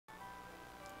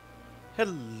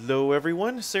Hello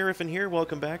everyone, Seraphin here,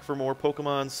 welcome back for more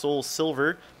Pokemon Soul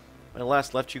Silver. When I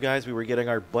last left you guys, we were getting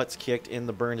our butts kicked in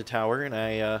the burned tower, and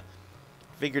I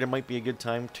figured it might be a good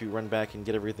time to run back and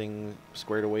get everything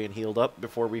squared away and healed up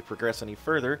before we progress any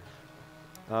further.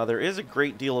 There is a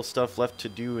great deal of stuff left to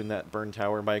do in that burned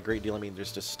tower, and by a great deal I mean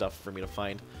there's just stuff for me to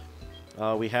find.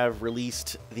 We have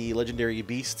released the legendary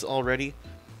beasts already,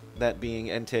 that being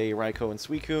Entei, Raikou, and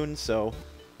Suicune, so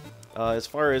as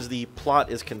far as the plot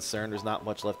is concerned, there's not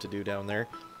much left to do down there.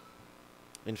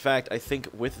 In fact, I think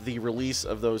with the release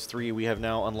of those three, we have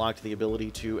now unlocked the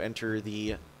ability to enter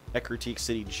the Ecruteak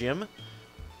City Gym.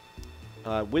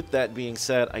 With that being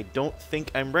said, I don't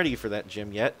think I'm ready for that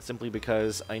gym yet, simply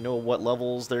because I know what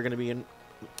levels they're going to be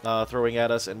throwing at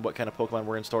us and what kind of Pokemon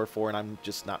we're in store for, and I'm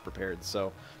just not prepared.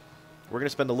 So we're going to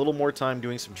spend a little more time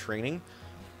doing some training.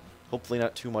 Hopefully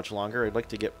not too much longer. I'd like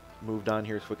to get moved on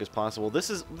here as quick as possible.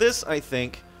 This I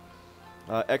think,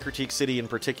 Ecruteak City in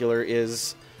particular,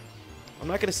 is, I'm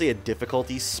not going to say a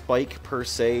difficulty spike per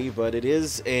se, but it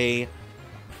is a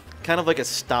kind of like a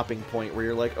stopping point where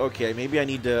you're like, okay, maybe I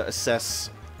need to assess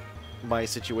my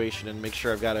situation and make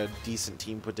sure I've got a decent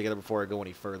team put together before I go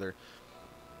any further.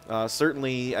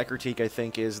 Certainly, Ecruteak, I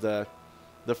think, is the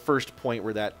first point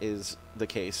where that is the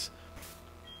case.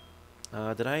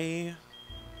 Did I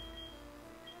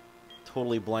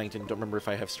totally blanked and don't remember if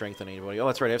I have strength on anybody? Oh,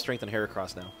 that's right, I have strength on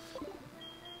Heracross now.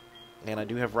 And I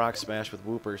do have Rock Smash with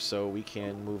Wooper, so we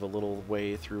can move a little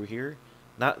way through here.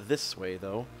 Not this way,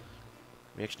 though.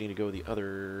 We actually need to go the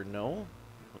other... No?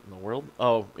 What in the world?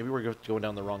 Oh, maybe we're going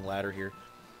down the wrong ladder here.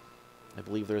 I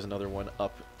believe there's another one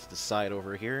up to the side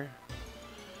over here,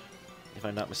 if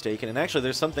I'm not mistaken. And actually,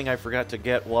 there's something I forgot to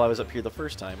get while I was up here the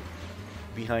first time,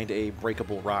 behind a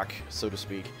breakable rock, so to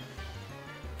speak.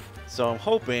 So I'm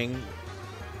hoping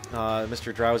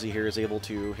Mr. Drowsy here is able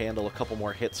to handle a couple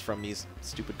more hits from these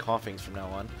stupid coughings from now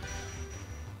on.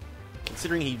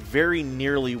 Considering he very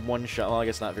nearly one-shot, well, I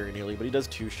guess not very nearly, but he does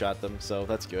two-shot them, so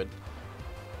that's good.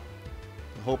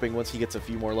 I'm hoping once he gets a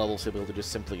few more levels, he'll be able to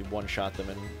just simply one-shot them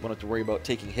and won't have to worry about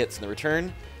taking hits in the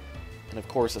return. And of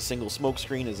course, a single smoke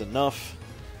screen is enough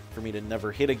for me to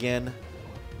never hit again.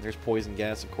 There's poison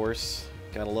gas, of course.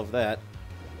 Gotta love that.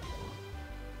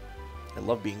 I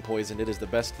love being poisoned. It is the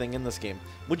best thing in this game.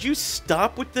 Would you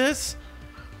stop with this?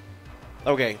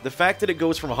 Okay, the fact that it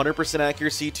goes from 100%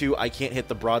 accuracy to I can't hit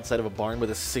the broadside of a barn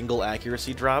with a single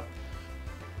accuracy drop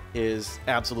is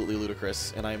absolutely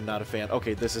ludicrous, and I'm not a fan.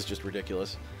 Okay, this is just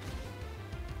ridiculous.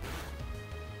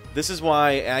 This is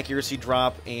why accuracy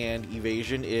drop and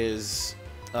evasion is...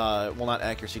 well, not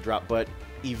accuracy drop, but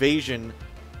evasion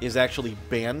is actually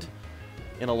banned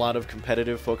in a lot of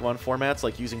competitive Pokemon formats,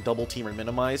 like using Double Team or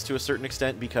Minimize to a certain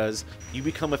extent, because you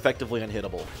become effectively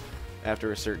unhittable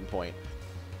after a certain point.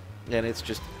 And it's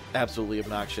just absolutely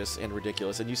obnoxious and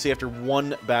ridiculous. And you see after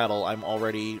one battle, I'm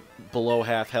already below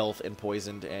half health and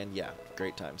poisoned, and yeah,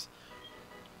 great times.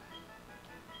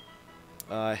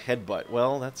 Headbutt.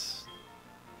 Well, that's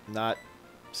not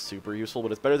super useful,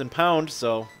 but it's better than Pound,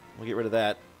 so we'll get rid of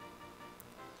that.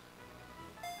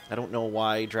 I don't know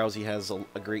why Drowsy has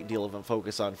a great deal of a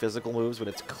focus on physical moves when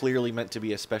it's clearly meant to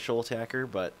be a special attacker,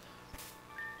 but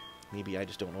maybe I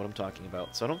just don't know what I'm talking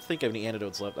about. So I don't think I have any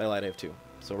antidotes left. I lied, I have two.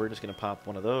 So we're just going to pop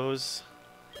one of those.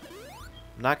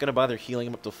 I'm not going to bother healing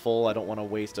him up to full. I don't want to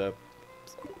waste a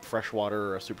fresh water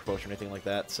or a super potion or anything like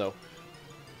that. So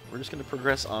we're just going to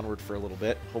progress onward for a little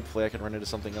bit. Hopefully I can run into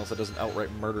something else that doesn't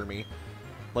outright murder me.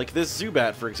 Like this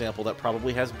Zubat, for example, that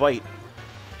probably has Bite.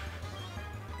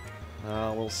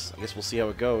 I guess we'll see how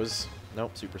it goes.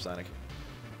 Nope, Supersonic.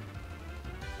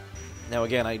 Now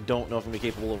again, I don't know if I'm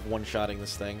capable of one-shotting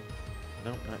this thing.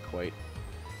 Nope, not quite.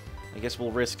 I guess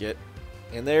we'll risk it.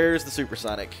 And there's the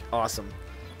Supersonic. Awesome.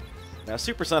 Now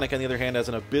Supersonic, on the other hand, has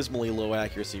an abysmally low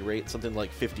accuracy rate, something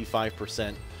like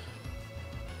 55%.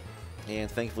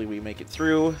 And thankfully we make it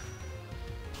through.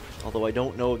 Although I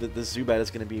don't know that this Zubat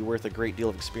is going to be worth a great deal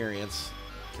of experience,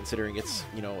 considering it's,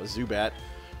 you know, a Zubat.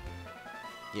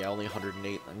 Yeah, only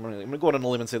 108. I'm gonna go out on a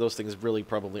limb and say those things really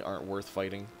probably aren't worth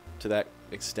fighting to that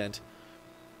extent.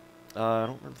 I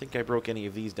don't think I broke any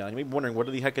of these down. You may be wondering,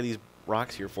 what the heck are these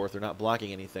rocks here for if they're not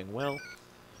blocking anything? Well,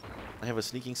 I have a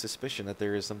sneaking suspicion that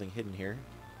there is something hidden here.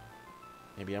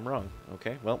 Maybe I'm wrong.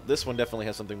 Okay, well, this one definitely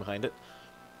has something behind it.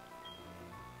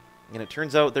 And it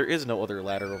turns out there is no other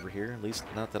ladder over here. At least,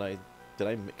 not that did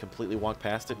I completely walk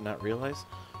past it and not realize?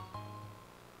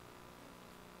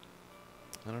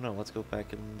 I don't know. Let's go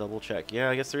back and double check.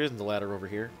 Yeah, I guess there isn't a ladder over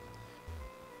here.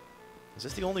 Is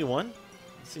this the only one?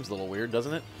 It seems a little weird,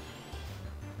 doesn't it?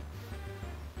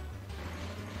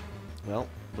 Well,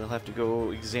 we'll have to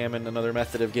go examine another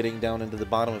method of getting down into the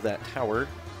bottom of that tower.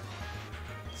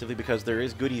 Simply because there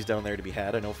is goodies down there to be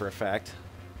had, I know for a fact.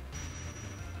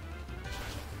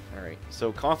 Alright,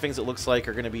 so Coughings, it looks like,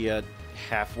 are going to be a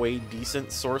halfway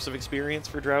decent source of experience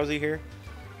for Drowsy here.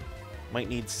 Might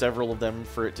need several of them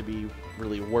for it to be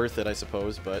really worth it, I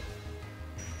suppose, but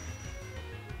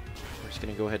we're just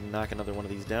going to go ahead and knock another one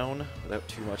of these down without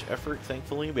too much effort,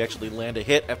 thankfully. We actually land a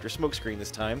hit after Smokescreen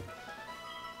this time.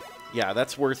 Yeah,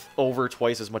 that's worth over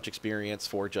twice as much experience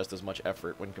for just as much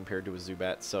effort when compared to a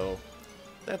Zubat, so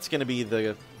that's going to be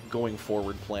the going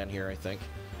forward plan here, I think.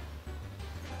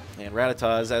 And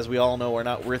Rattatas, as we all know, are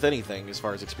not worth anything as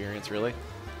far as experience, really.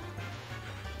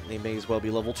 They may as well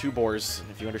be level 2 boars.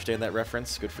 If you understand that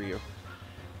reference, good for you.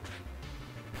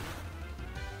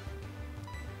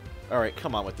 Alright,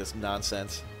 come on with this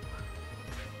nonsense.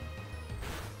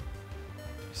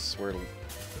 I swear to...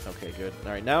 Okay, good.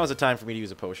 Alright, now is the time for me to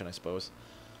use a potion, I suppose.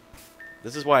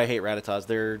 This is why I hate Rattatas.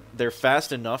 They're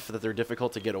fast enough that they're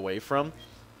difficult to get away from.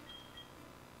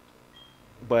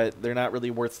 But they're not really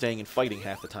worth staying and fighting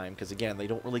half the time, because again, they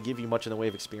don't really give you much in the way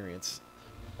of experience.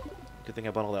 Good thing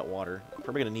I bought all that water.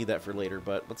 Probably going to need that for later,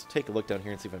 but let's take a look down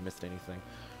here and see if I missed anything.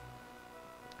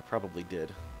 I probably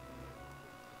did.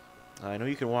 I know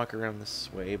you can walk around this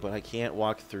way, but I can't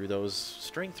walk through those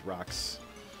strength rocks.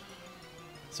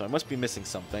 So I must be missing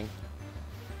something.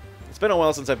 It's been a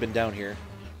while since I've been down here.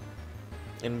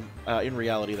 In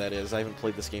reality, that is. I haven't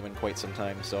played this game in quite some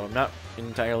time, so I'm not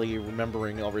entirely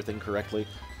remembering everything correctly.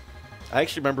 I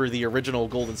actually remember the original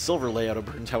Gold and Silver layout of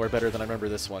Burn Tower better than I remember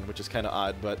this one, which is kind of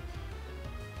odd, but...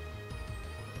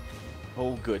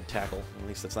 Oh, good, tackle. At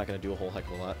least that's not going to do a whole heck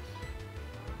of a lot.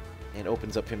 And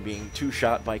opens up him being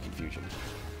two-shot by Confusion.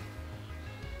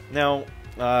 Now,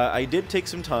 I did take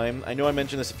some time. I know I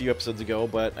mentioned this a few episodes ago,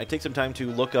 but I take some time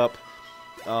to look up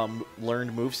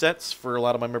learned movesets for a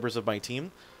lot of my members of my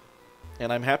team.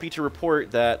 And I'm happy to report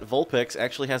that Vulpix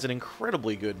actually has an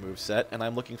incredibly good moveset, and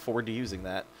I'm looking forward to using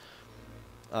that.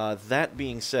 That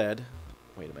being said...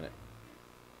 Wait a minute.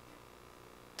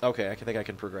 Okay, I think I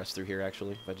can progress through here,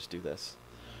 actually, if I just do this.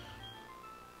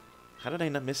 How did I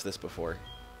not miss this before?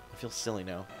 I feel silly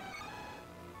now.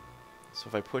 So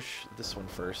if I push this one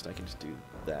first, I can just do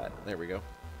that. There we go.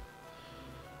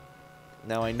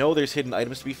 Now, I know there's hidden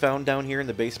items to be found down here in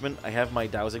the basement. I have my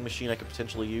dowsing machine I could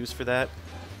potentially use for that.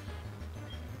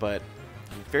 But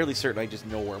I'm fairly certain I just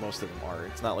know where most of them are.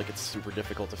 It's not like it's super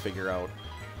difficult to figure out.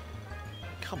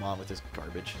 Come on with this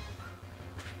garbage.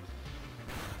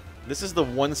 This is the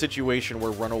one situation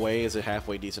where Runaway is a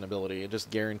halfway decent ability. It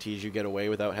just guarantees you get away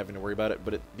without having to worry about it.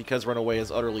 But because Runaway is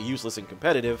utterly useless and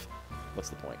competitive, what's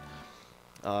the point?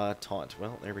 Taunt.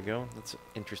 Well, there we go. That's an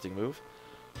interesting move.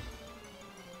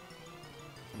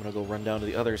 I'm going to go run down to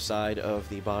the other side of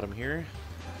the bottom here.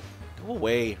 Go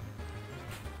away.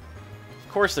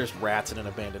 Of course there's rats in an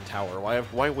abandoned tower.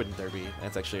 Why wouldn't there be?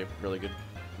 That's actually a really good,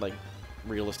 like,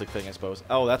 realistic thing, I suppose.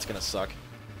 Oh, that's going to suck.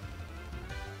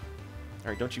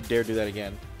 Alright, don't you dare do that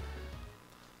again.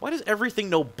 Why does everything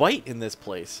know bite in this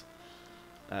place?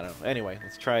 I don't know. Anyway,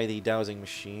 let's try the dowsing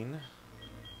machine.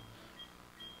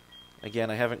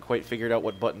 Again, I haven't quite figured out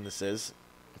what button this is.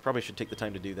 I probably should take the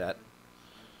time to do that.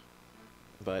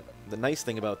 But the nice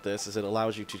thing about this is it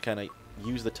allows you to kind of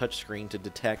use the touchscreen to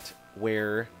detect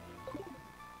where...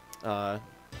 Oh,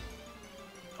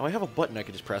 I have a button I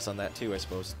could just press on that too, I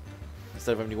suppose.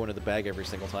 Instead of having to go into the bag every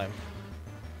single time.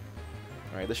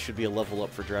 Alright, this should be a level up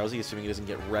for Drowsy, assuming he doesn't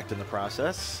get wrecked in the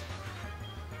process.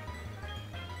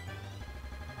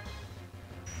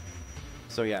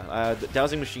 So yeah, the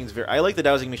dowsing machine's I like the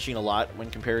dowsing machine a lot when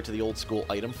compared to the old school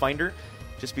item finder.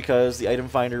 Just because the item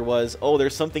finder was, oh,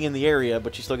 there's something in the area,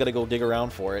 but you still got to go dig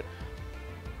around for it.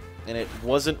 And it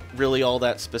wasn't really all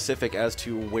that specific as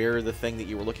to where the thing that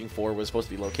you were looking for was supposed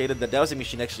to be located. The dowsing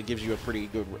machine actually gives you a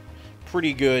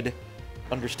pretty good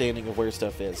understanding of where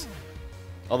stuff is.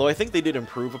 Although I think they did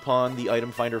improve upon the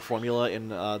item finder formula in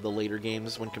the later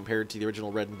games when compared to the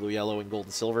original Red and Blue Yellow and Gold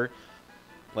and Silver.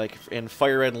 Like, in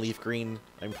Fire Red and Leaf Green,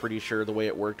 I'm pretty sure the way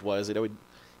it worked was it would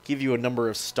give you a number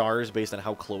of stars based on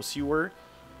how close you were.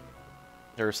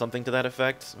 Or something to that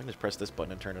effect. Let me just press this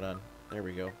button and turn it on. There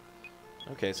we go.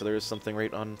 Okay, so there's something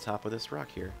right on top of this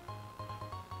rock here.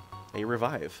 A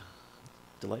revive.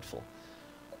 Delightful.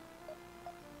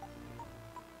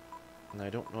 And I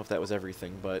don't know if that was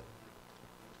everything, but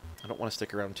I don't want to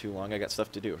stick around too long. I got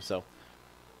stuff to do, so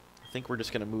I think we're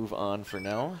just going to move on for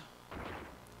now.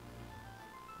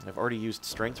 I've already used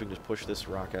strength, so we can just push this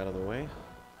rock out of the way.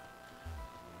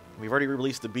 We've already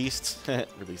released the beasts.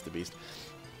 Released the beast.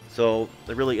 So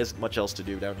there really isn't much else to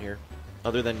do down here,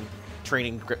 other than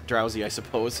training Drowsy, I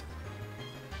suppose.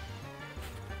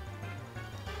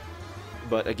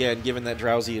 But again, given that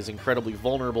Drowsy is incredibly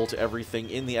vulnerable to everything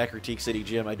in the Ekritique City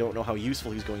Gym, I don't know how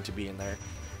useful he's going to be in there.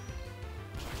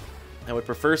 I would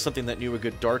prefer something that knew a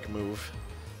good dark move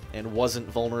and wasn't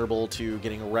vulnerable to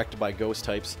getting wrecked by ghost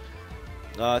types.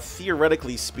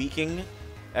 Theoretically speaking,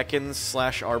 Ekans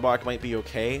 / Arbok might be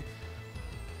okay.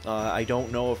 I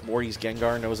don't know if Morty's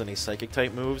Gengar knows any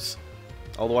Psychic-type moves,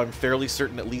 although I'm fairly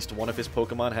certain at least one of his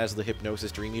Pokemon has the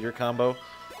Hypnosis Dream Eater combo,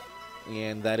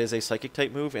 and that is a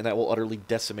Psychic-type move, and that will utterly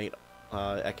decimate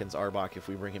Ekans Arbok if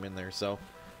we bring him in there, so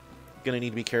gonna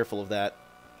need to be careful of that.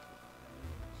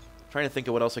 Trying to think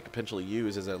of what else I could potentially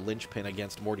use as a linchpin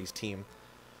against Morty's team,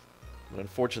 but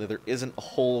unfortunately there isn't a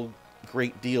whole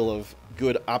great deal of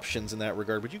good options in that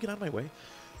regard. Would you get out of my way?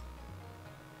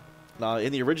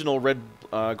 In the original Red,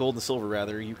 Gold, and Silver,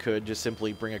 rather, you could just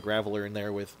simply bring a Graveler in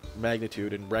there with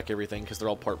Magnitude and wreck everything because they're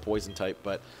all part Poison type,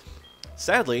 but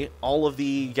sadly, all of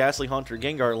the Ghastly Haunter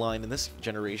Gengar line in this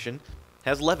generation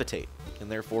has Levitate,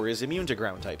 and therefore is immune to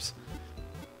ground types.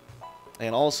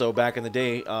 And also, back in the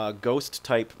day,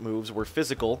 Ghost-type moves were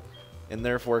physical, and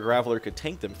therefore a Graveler could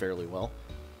tank them fairly well.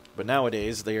 But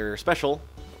nowadays, they're special.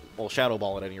 Well, Shadow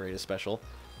Ball, at any rate, is special,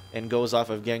 and goes off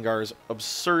of Gengar's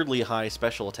absurdly high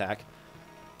special attack.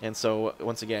 And so,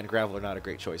 once again, Graveler not a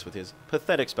great choice with his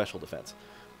pathetic special defense.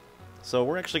 So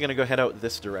we're actually going to go head out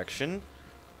this direction.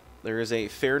 There is a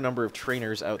fair number of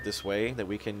trainers out this way that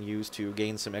we can use to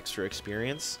gain some extra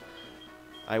experience.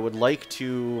 I would like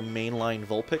to mainline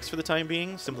Vulpix for the time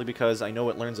being, simply because I know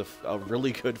it learns a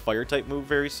really good Fire-type move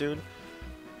very soon.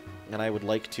 And I would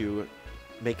like to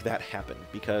make that happen,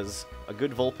 because a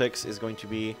good Vulpix is going to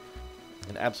be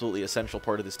an absolutely essential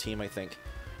part of this team, I think.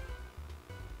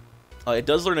 It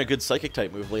does learn a good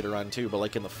Psychic-type move later on, too, but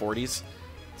like in the 40s.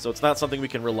 So it's not something we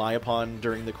can rely upon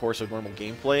during the course of normal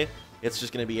gameplay. It's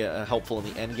just going to be helpful in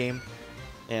the endgame.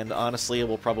 And honestly, it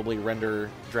will probably render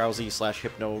Drowsy /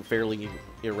 Hypno fairly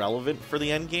irrelevant for the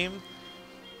endgame.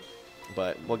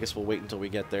 But well, I guess we'll wait until we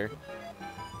get there.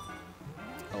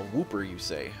 A Wooper, you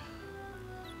say?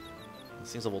 It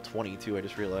seems level 22, I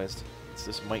just realized.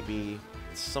 This might be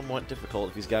somewhat difficult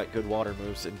if he's got good water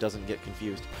moves and doesn't get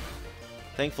confused.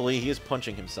 Thankfully, he is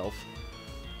punching himself.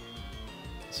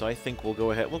 So I think we'll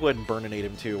go ahead and Burninate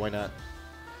him too, why not?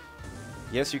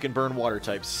 Yes, you can burn water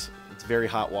types. It's very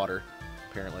hot water,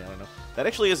 apparently, I don't know. That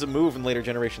actually is a move in later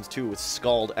generations too with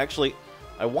Scald. Actually,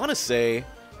 I want to say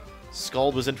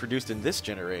Scald was introduced in this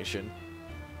generation.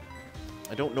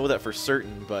 I don't know that for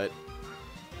certain, but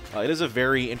it is a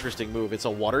very interesting move. It's a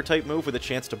water-type move with a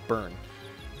chance to burn.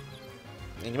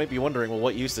 And you might be wondering, well,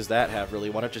 what use does that have, really?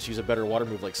 Why not just use a better water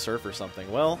move like Surf or something?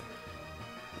 Well,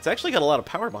 it's actually got a lot of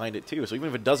power behind it, too, so even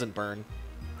if it doesn't burn,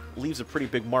 it leaves a pretty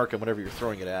big mark on whatever you're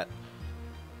throwing it at.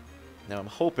 Now, I'm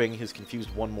hoping he's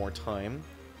confused one more time.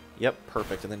 Yep,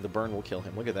 perfect, and then the burn will kill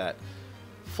him. Look at that.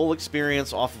 Full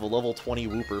experience off of a level 20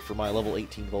 Wooper for my level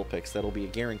 18 Vulpix. That'll be a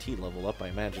guaranteed level up, I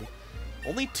imagine.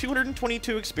 Only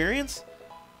 222 experience?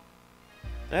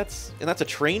 That's a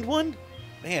trained one?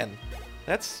 Man,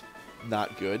 that's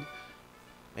not good.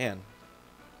 Man.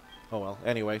 Oh well.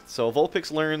 Anyway, so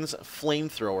Vulpix learns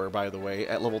Flamethrower, by the way,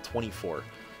 at level 24.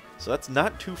 So that's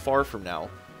not too far from now.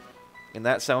 And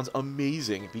that sounds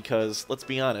amazing because, let's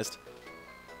be honest,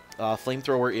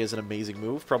 Flamethrower is an amazing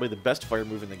move. Probably the best fire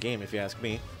move in the game, if you ask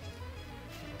me.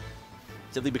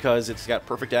 Simply because it's got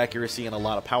perfect accuracy and a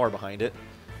lot of power behind it.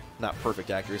 Not perfect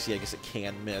accuracy, I guess it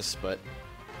can miss, but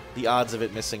the odds of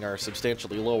it missing are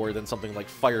substantially lower than something like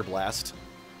Fire Blast.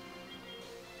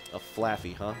 A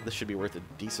Flaffy, huh? This should be worth a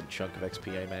decent chunk of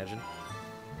XP, I imagine.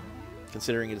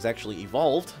 Considering it is actually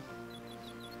evolved.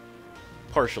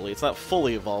 Partially. It's not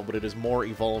fully evolved, but it is more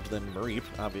evolved than Mareep,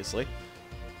 obviously.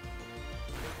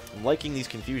 I'm liking these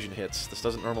confusion hits. This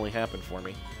doesn't normally happen for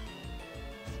me.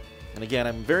 And again,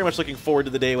 I'm very much looking forward to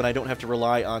the day when I don't have to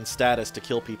rely on status to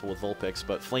kill people with Vulpix,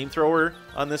 but Flamethrower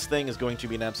on this thing is going to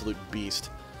be an absolute beast.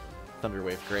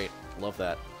 Thunderwave, great. Love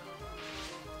that.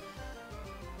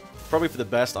 Probably for the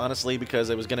best, honestly, because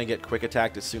I was going to get Quick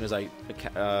Attacked as soon as I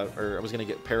was going to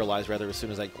get Paralyzed, rather, as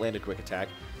soon as I landed Quick Attack.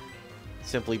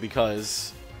 Simply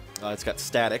because it's got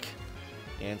Static,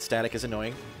 and Static is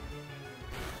annoying.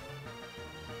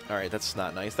 Alright, that's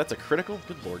not nice. That's a critical?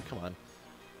 Good lord, come on.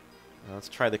 Let's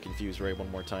try the Confuse Ray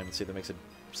one more time and see if that makes a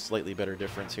slightly better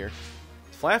difference here.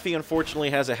 Flaffy,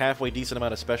 unfortunately, has a halfway decent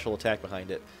amount of special attack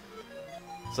behind it.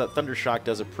 So that Thunder Shock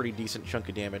does a pretty decent chunk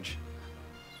of damage.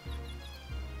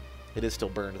 It is still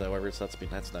burned, however, so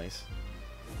that's nice.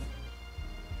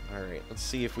 Alright, let's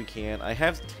see if we can...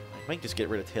 I might just get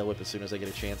rid of Tail Whip as soon as I get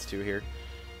a chance to here.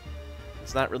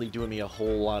 It's not really doing me a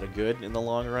whole lot of good in the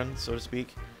long run, so to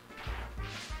speak.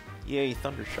 Yay,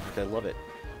 Thunder Shock, I love it.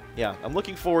 Yeah, I'm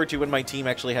looking forward to when my team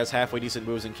actually has halfway decent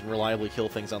moves and can reliably kill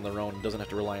things on their own and doesn't have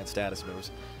to rely on status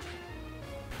moves.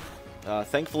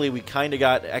 Thankfully, we kind of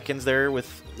got Ekans there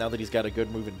with now that he's got a good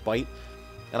move in Bite.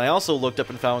 And I also looked up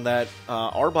and found that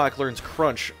Arbok learns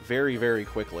Crunch very, very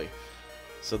quickly.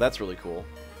 So that's really cool.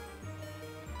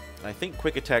 And I think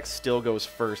Quick Attack still goes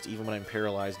first, even when I'm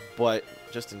paralyzed, but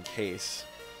just in case.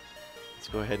 Let's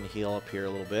go ahead and heal up here a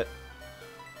little bit.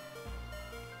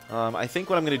 I think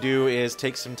what I'm going to do is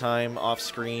take some time off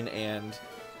screen and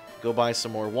go buy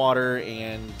some more water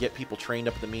and get people trained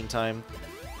up in the meantime.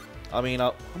 I mean,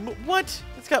 what?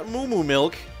 It's got Moo Moo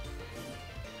Milk.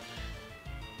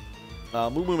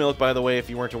 Moo Moo Milk, by the way, if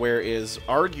you weren't aware, is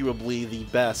arguably the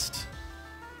best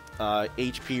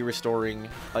HP restoring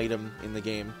item in the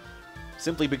game.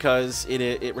 Simply because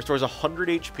it restores 100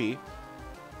 HP,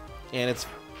 and it's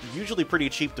usually pretty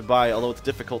cheap to buy, although it's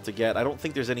difficult to get. I don't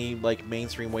think there's any like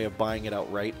mainstream way of buying it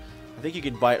outright. I think you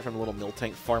can buy it from a little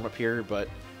Miltank farm up here, but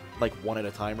like one at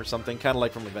a time or something, kind of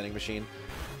like from a vending machine.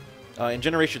 In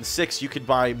Generation 6, you could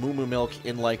buy Moo Moo Milk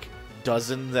in like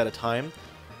dozens at a time,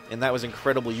 and that was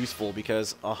incredibly useful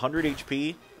because 100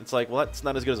 HP, it's like, well, that's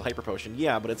not as good as a Hyper Potion.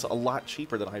 Yeah, but it's a lot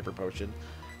cheaper than a Hyper Potion.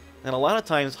 And a lot of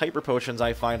times, Hyper Potions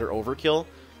I find are overkill.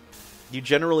 You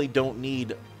generally don't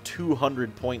need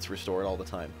 200 points restored all the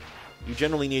time. You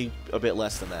generally need a bit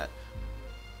less than that.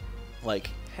 Like,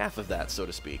 half of that, so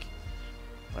to speak.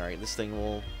 Alright, this thing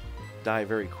will die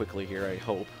very quickly here, I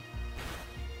hope.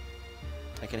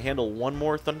 I can handle one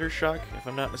more Thunder Shock, if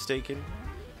I'm not mistaken.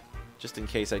 Just in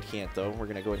case I can't, though. We're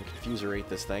going to go ahead and Confuserate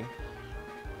this thing.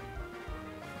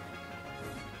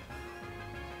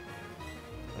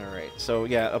 Alright, so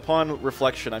yeah, upon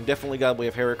reflection, I'm definitely glad we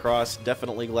have Heracross,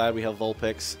 definitely glad we have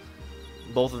Vulpix.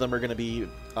 Both of them are going to be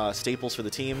staples for the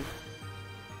team.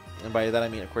 And by that I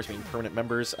mean, of course, being permanent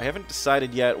members. I haven't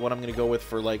decided yet what I'm going to go with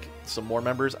for, like, some more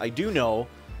members. I do know...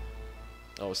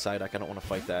 Oh, Psyduck, I don't want to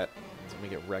fight that. It's going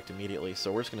to get wrecked immediately.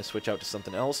 So we're just going to switch out to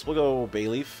something else. We'll go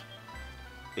Bayleaf.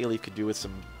 Bayleaf could do with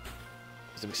some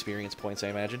experience points, I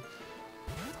imagine.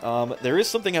 There is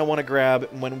something I want to grab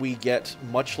when we get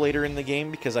much later in the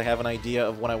game, because I have an idea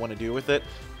of what I want to do with it.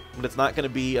 But it's not going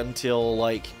to be until,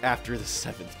 like, after the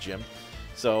 7th gym.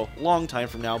 So, long time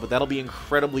from now, but that'll be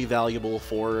incredibly valuable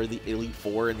for the Elite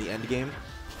Four in the endgame.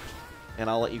 And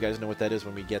I'll let you guys know what that is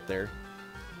when we get there.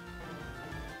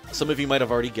 Some of you might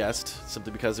have already guessed,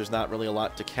 simply because there's not really a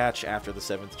lot to catch after the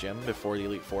 7th gym before the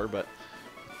Elite Four, but...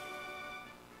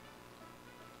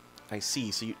 I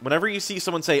see. So whenever you see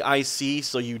someone say, I see,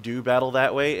 so you do battle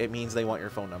that way, it means they want your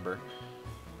phone number.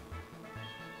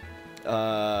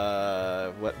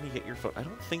 Let me get your phone. I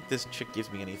don't think this chick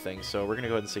gives me anything, so we're going to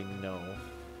go ahead and say no.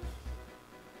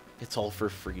 It's all for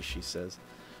free, she says.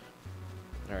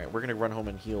 Alright, we're going to run home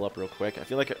and heal up real quick. I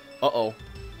feel like... Uh-oh.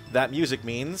 That music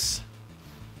means...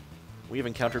 we've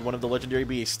encountered one of the legendary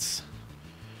beasts.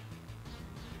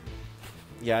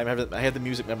 Yeah, I had the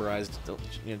music memorized.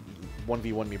 You know,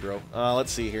 1v1 me, bro.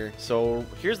 Let's see here. So,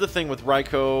 here's the thing with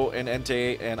Raikou and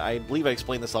Entei, and I believe I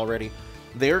explained this already.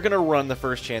 They're going to run the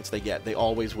first chance they get. They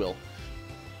always will.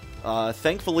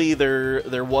 Thankfully,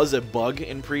 there was a bug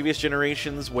in previous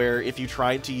generations where if you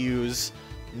tried to use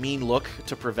Mean Look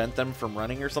to prevent them from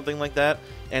running or something like that,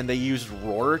 and they used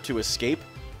Roar to escape,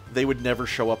 they would never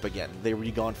show up again. They would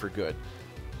be gone for good.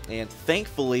 And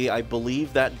thankfully, I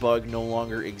believe that bug no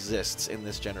longer exists in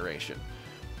this generation.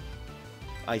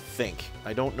 I think.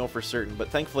 I don't know for certain, but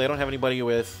thankfully I don't have anybody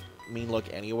with Mean Look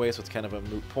anyway, so it's kind of a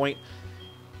moot point.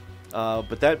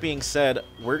 But that being said,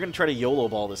 we're going to try to YOLO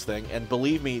ball this thing, and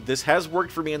believe me, this has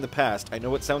worked for me in the past. I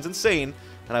know it sounds insane,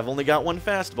 and I've only got one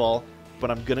fastball,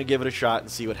 but I'm going to give it a shot and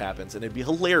see what happens. And it'd be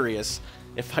hilarious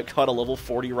if I caught a level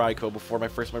 40 Raikou before my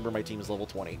first member of my team is level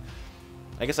 20.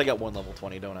 I guess I got one level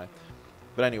 20, don't I?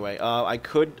 But anyway, I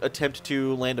could attempt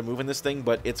to land a move in this thing,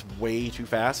 but it's way too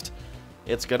fast.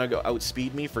 It's going to go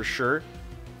outspeed me for sure.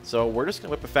 So we're just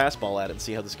going to whip a fastball at it and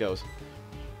see how this goes.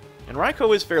 And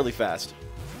Raikou is fairly fast.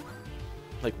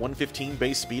 Like 115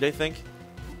 base speed, I think.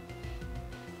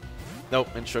 Nope,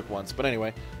 and shook once. But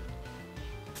anyway.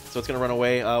 So it's going to run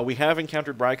away. We have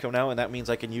encountered Raikou now, and that means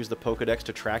I can use the Pokédex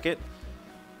to track it.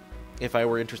 If I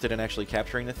were interested in actually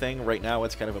capturing the thing. Right now,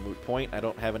 it's kind of a moot point. I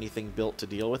don't have anything built to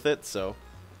deal with it, so...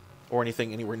 or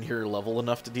anything anywhere near level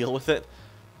enough to deal with it.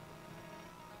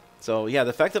 So, yeah,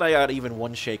 the fact that I got even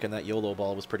one shake on that YOLO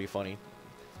ball was pretty funny.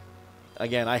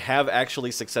 Again, I have actually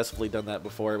successfully done that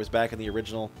before. It was back in the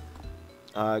original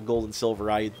Gold and Silver.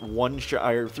 I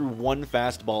threw one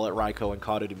fastball at Raikou and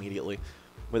caught it immediately.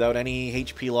 Without any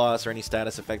HP loss or any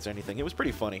status effects or anything. It was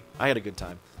pretty funny. I had a good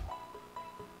time.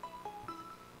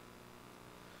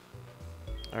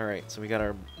 Alright, so we got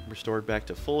our restored back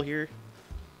to full here.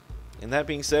 And that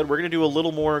being said, we're going to do a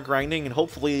little more grinding and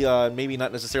hopefully maybe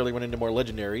not necessarily run into more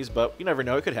legendaries, but you never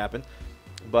know, it could happen.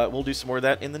 But we'll do some more of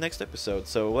that in the next episode.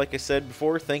 So like I said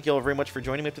before, thank you all very much for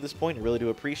joining me up to this point. I really do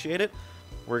appreciate it.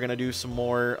 We're going to do some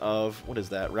more of, what is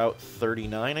that, Route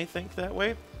 39, I think, that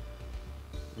way?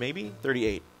 Maybe?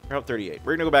 38. Route 38. We're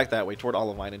going to go back that way toward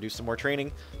Olivine and do some more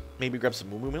training. Maybe grab some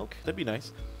Moo Moo Milk. That'd be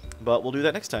nice. But we'll do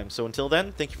that next time. So until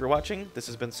then, thank you for watching. This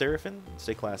has been Seraphin.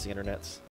 Stay classy, internets.